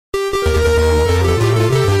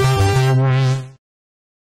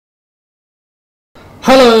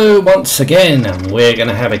Hello once again, and we're going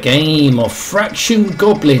to have a game of Fraction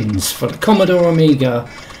Goblins for the Commodore Amiga,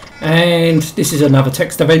 and this is another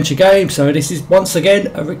text adventure game. So this is once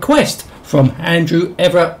again a request from Andrew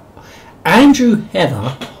Heather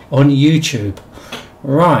on YouTube.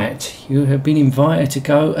 Right, you have been invited to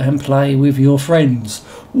go and play with your friends.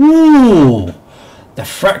 Ooh, the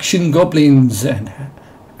Fraction Goblins, and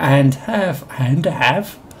have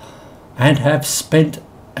spent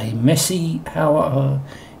a messy hour or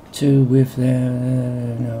two with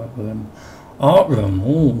their art room.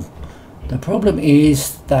 Ooh. The problem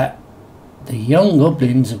is that the young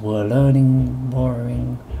goblins were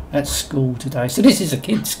borrowing at school today. So this is a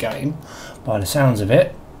kids game by the sounds of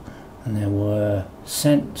it, and they were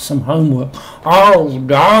sent some homework. Oh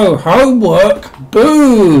no, homework,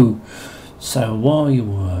 boo! So while you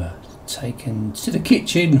were taken to the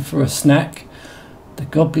kitchen for a snack, the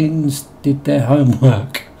goblins did their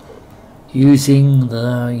homework using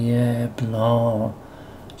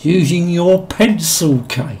using your pencil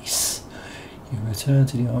case. You return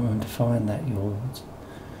to the art room to find that yours.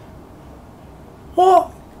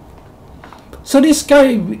 What? So this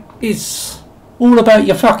game is all about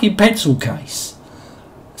your fucking pencil case.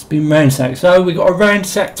 It's been ransacked. So we got a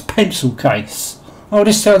ransacked pencil case. Oh,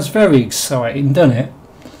 this sounds very exciting, doesn't it?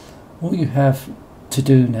 All you have to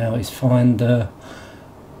do now is find the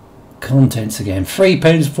contents again. 3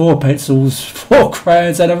 pens, 4 pencils, 4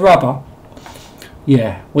 crayons and a rubber.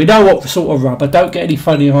 Yeah, we know what sort of rubber. Don't get any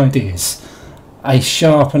funny ideas. A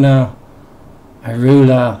sharpener, a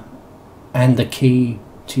ruler, and the key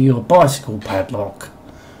to your bicycle padlock.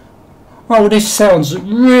 Oh, this sounds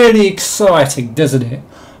really exciting, doesn't it?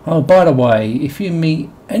 Oh, by the way, if you meet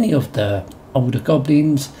any of the older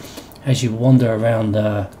goblins as you wander around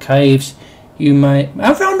the caves, you may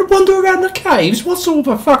wander around the caves. What sort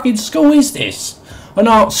of a fucking school is this? An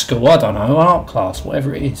art school? I don't know. Art class,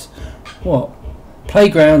 whatever it is. What?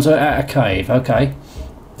 Playgrounds are at a cave. Okay.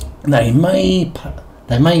 They may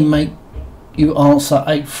make you answer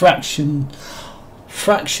a fractions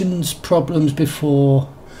problems before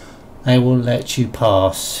they will let you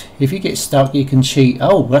pass. If you get stuck, you can cheat.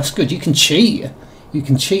 Oh, that's good. You can cheat. You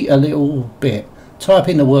can cheat a little bit. Type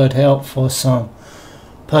in the word help for some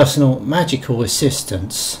personal magical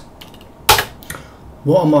assistance.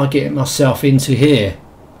 What am I getting myself into here?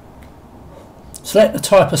 Select the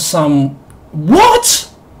type of sum. What?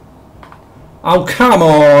 Oh, come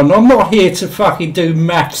on. I'm not here to fucking do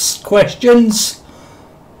maths questions.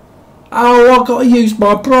 Oh, I've got to use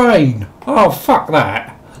my brain. Oh, fuck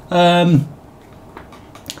that.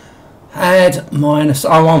 Add minus.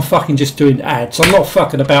 Oh, I'm fucking just doing adds. I'm not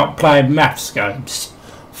fucking about playing maths games.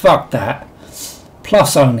 Fuck that.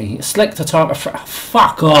 Plus only. Select the type of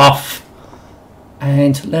fuck off.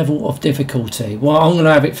 And level of difficulty. Well, I'm going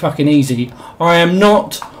to have it fucking easy. I am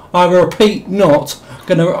not, I repeat, not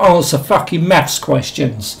going to answer fucking maths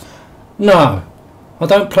questions. No. I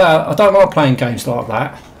don't like playing games like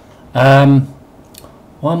that.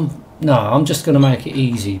 No, I'm just going to make it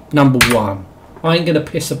easy. Number 1. I ain't going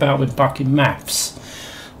to piss about with fucking maths.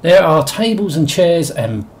 There are tables and chairs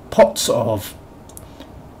and pots of...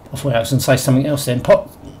 I thought I was going to say something else then. Not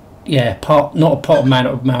a pot of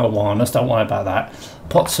marijuana, don't worry about that.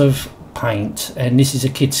 Pots of paint, and this is a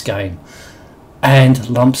kids game. And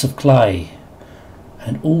lumps of clay.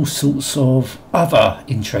 And all sorts of other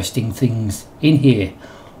interesting things in here.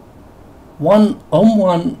 On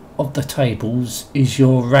one of the tables is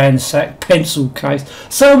your ransacked pencil case.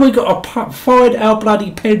 So we've got to find our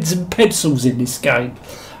bloody pens and pencils in this game.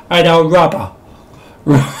 And our rubber.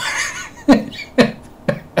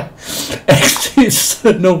 Exits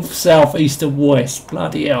the north, south, east and west.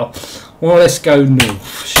 Bloody hell. Well, let's go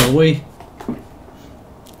north, shall we?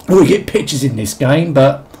 We get pictures in this game,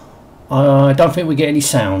 but I don't think we get any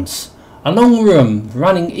sounds. A long room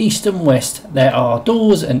running east and west. There are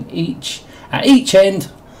doors at each end,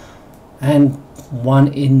 and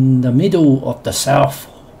one in the middle of the south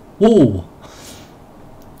wall.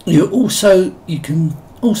 You can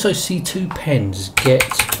also see 2 pens. Get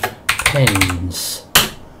pens.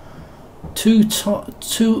 Two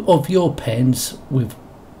of your pens with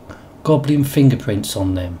goblin fingerprints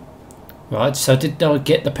on them. Right, so did I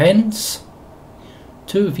get the pens?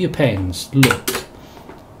 2 of your pens. Look.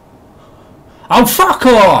 Oh, fuck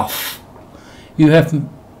off! You have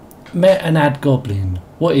met an ad goblin.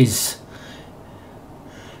 What is?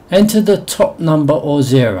 Enter the top number or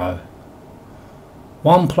 0.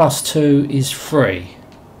 1 plus 2 is 3.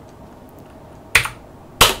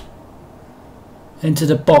 Enter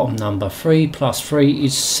the bottom number. 3 plus 3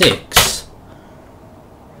 is 6.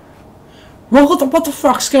 What the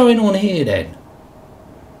fuck's going on here then?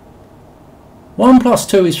 1 plus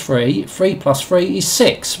 2 is 3. 3 plus 3 is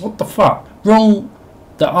 6. What the fuck? Wrong.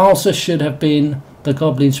 The answer should have been the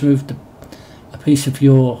goblins removed a piece of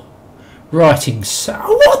your writing. So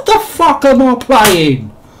what the fuck am I playing?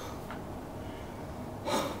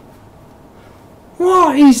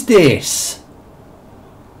 What is this?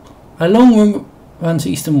 A long room runs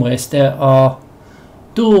east and west. There are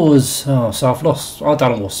doors. Oh, so I've lost. I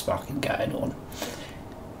don't know what's fucking going on.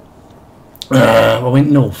 I went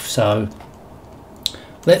north, so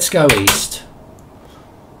let's go east.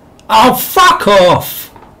 Oh, fuck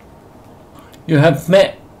off! You have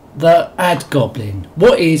met the ad goblin.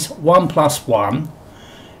 What is 1 plus 1?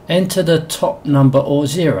 Enter the top number or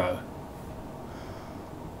 0.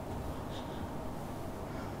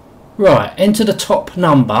 Right, enter the top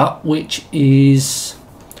number, which is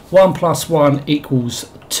 1 plus 1 equals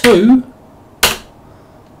 2.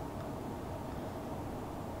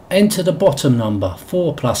 Enter the bottom number.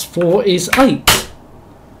 4 plus 4 is 8.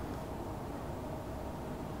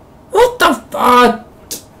 What the fuck?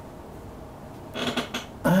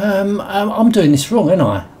 I'm doing this wrong, ain't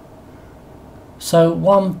I? So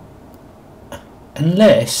 1,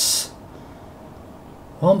 unless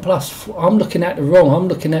 1 plus 4, I'm looking at the wrong. I'm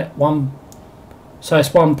looking at 1. So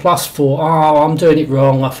it's 1 plus 4. Oh, I'm doing it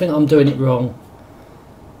wrong. I think I'm doing it wrong.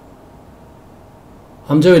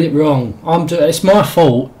 I'm doing it wrong. It's my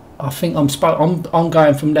fault. I think I'm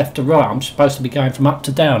going from left to right. I'm supposed to be going from up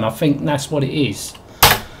to down. I think that's what it is.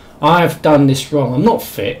 I've done this wrong. I'm not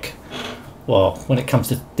thick. Well, when it comes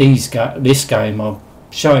to this game, I'm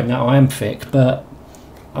showing that I am thick, but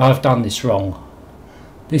I've done this wrong.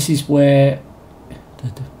 This is where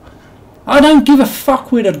I don't give a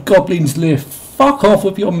fuck where the goblins live. Fuck off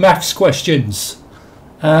with your maths questions.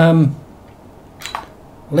 Let's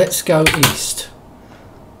go east.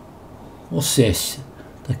 What's this?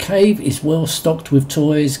 The cave is well stocked with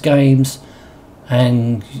toys, games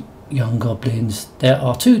and young goblins. There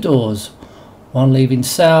are 2 doors, one leaving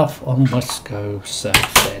south, on must go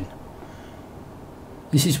south then.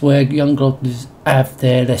 This is where young goblins have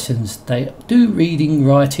their lessons. They do reading,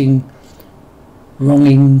 writing,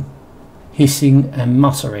 wronging, hissing and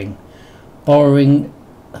muttering, borrowing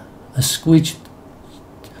a squidginess.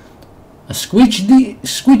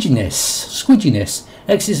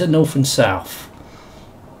 Exits are north and south.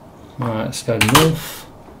 Right, let's go north.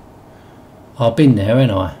 I've been there,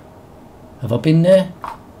 ain't I? Have I been there?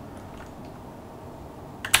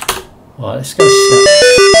 Right, let's go south.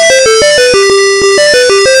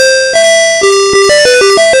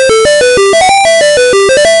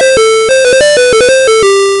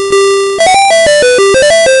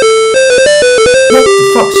 What the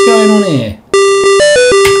fuck's going on here?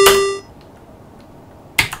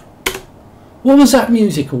 What was that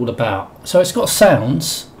music all about? So it's got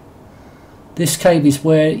sounds. This cave is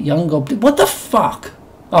where young goblin. What the fuck?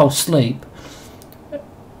 Oh, sleep.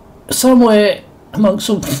 Somewhere amongst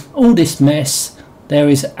all this mess, there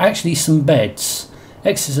is actually some beds.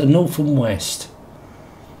 Exits are north and west.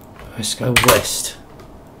 Let's go west.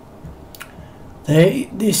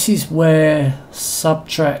 This is where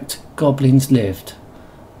subtract goblins lived.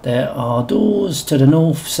 There are doors to the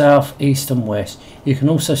north, south, east and west. You can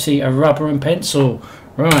also see a rubber and pencil.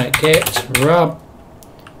 Right, get rubber.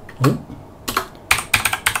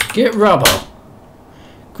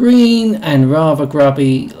 Green and rather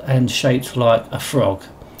grubby and shaped like a frog.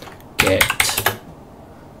 Get,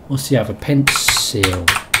 what's the other? Pencil.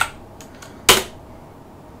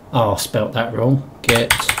 Oh, I spelt that wrong. Get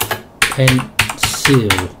pencil.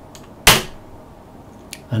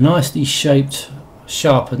 A nicely shaped,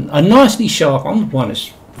 sharpened, I'm the one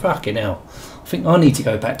that's fucking hell. I think I need to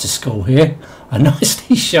go back to school here. A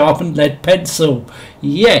nicely sharpened lead pencil.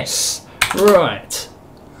 Yes. Right.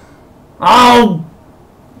 Oh.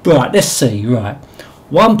 Right. Let's see. Right.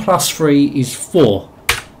 1 plus 3 is 4.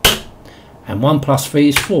 And 1 plus 3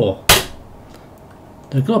 is 4.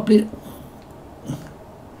 The goblin.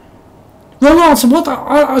 Wrong answer. What?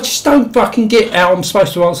 I just don't fucking get how I'm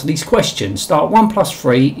supposed to answer these questions. Start 1 plus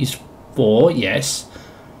 3 is 4. Yes.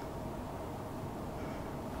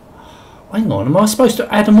 Hang on, am I supposed to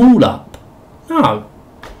add them all up? No.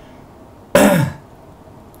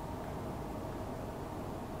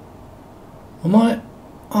 Am I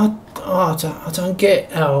don't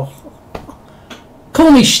get how.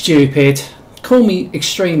 Call me stupid. Call me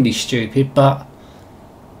extremely stupid, but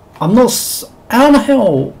I'm not. How the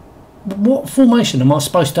hell? What formation am I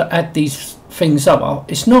supposed to add these things up?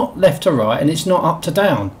 It's not left to right and it's not up to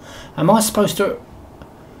down. Am I supposed to?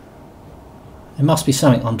 There must be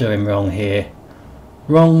something I'm doing wrong here.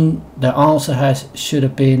 Wrong. The answer should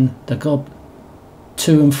have been the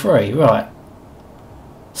 2 and 3. Right.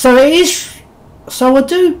 So it is. So I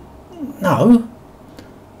do... No.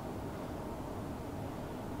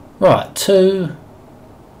 Right, 2...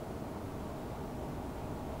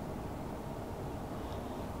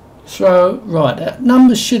 So, right, that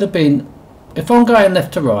numbers should have been... If I'm going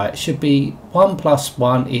left to right, it should be 1 plus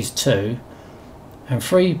 1 is 2. And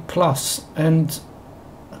 3 plus... And...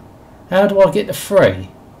 How do I get the 3?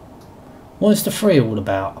 What is the 3 all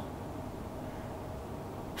about?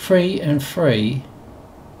 3 and 3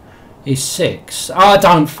 is 6. I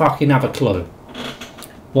don't fucking have a clue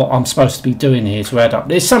what I'm supposed to be doing here to add up.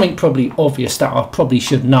 There's something probably obvious that I probably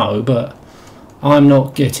should know, but I'm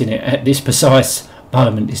not getting it at this precise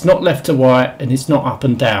moment. It's not left to right and it's not up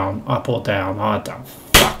and down, up or down. I don't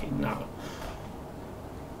fucking know.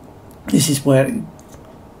 This is where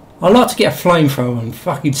I like to get a flamethrower and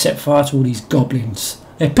fucking set fire to all these goblins.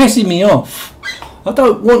 They're pissing me off. I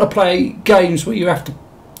don't want to play games where you have to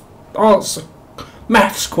answer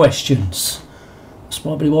maths questions. That's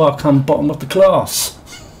probably why I come bottom of the class.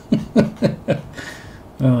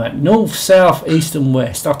 Right, north, south, east and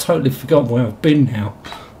west. I've totally forgotten where I've been now.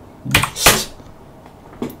 West.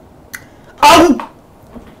 Oh!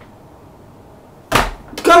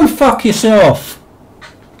 Go fuck yourself.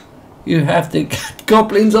 You have the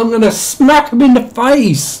goblins. I'm going to smack them in the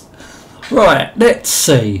face. Right, let's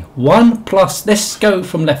see. 1 plus... Let's go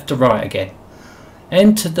from left to right again.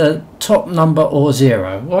 Enter the top number or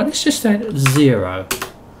 0. Well, let's just enter 0.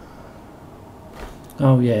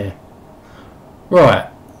 Oh, yeah. Right.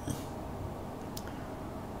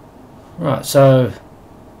 Right, so...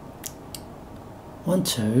 1,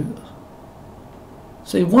 2...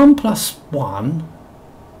 See, 1 plus 1...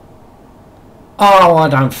 Oh, I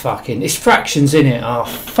don't fucking... It's fractions, innit? Oh,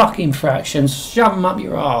 fucking fractions. Shove them up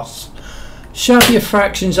your arse. Shove your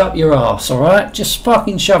fractions up your arse, alright? Just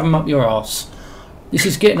fucking shove them up your arse. This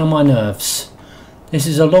is getting on my nerves. This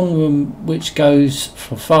is a long room which goes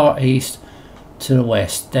from far east to the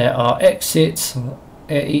west. There are exits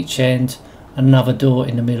at each end. Another door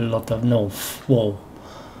in the middle of the north wall.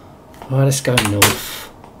 Alright, let's go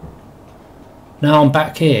north. Now I'm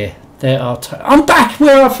back here. There are... I'm back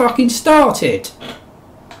where I fucking started!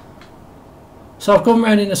 So I've gone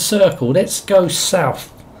round in a circle. Let's go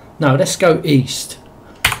south. No, let's go east.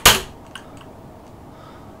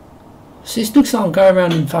 So this looks like I'm going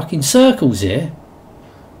around in fucking circles here.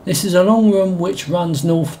 This is a long room which runs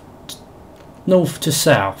north to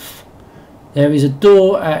south. There is a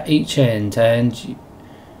door at each end and...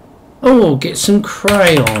 Oh, get some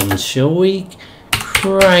crayons, shall we?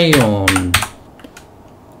 Crayon.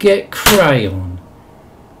 Get crayon.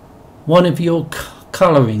 One of your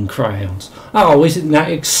colouring crayons. Oh, isn't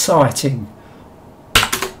that exciting?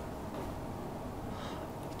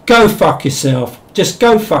 Go fuck yourself. Just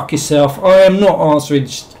go fuck yourself. I am not answering.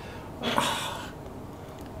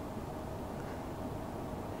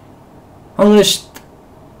 I'm gonna.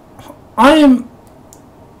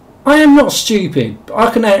 I am not stupid.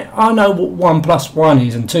 I know what 1 plus 1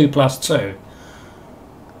 is and 2 plus 2.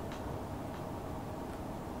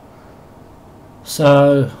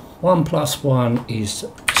 So 1 plus 1 is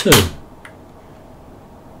 2.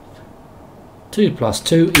 2 plus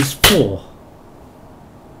 2 is 4.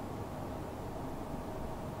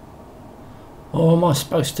 Or am I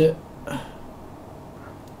supposed to...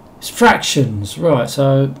 It's fractions, right,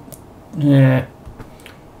 so... Yeah.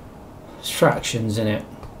 It's fractions, innit?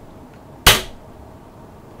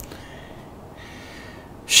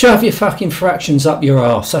 Shove your fucking fractions up your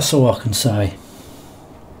arse, that's all I can say.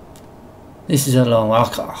 This is a long...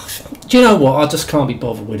 Do you know what? I just can't be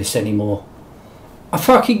bothered with this anymore. A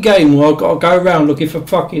fucking game where I've got to go around looking for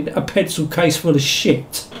fucking a pencil case full of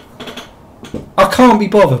shit. I can't be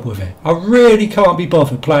bothered with it. I really can't be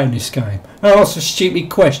bothered playing this game. And answer stupid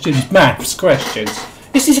questions, maths questions.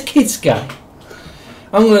 This is a kid's game.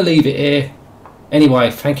 I'm going to leave it here.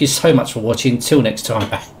 Anyway, thank you so much for watching. Till next time.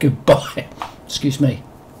 Goodbye. Excuse me.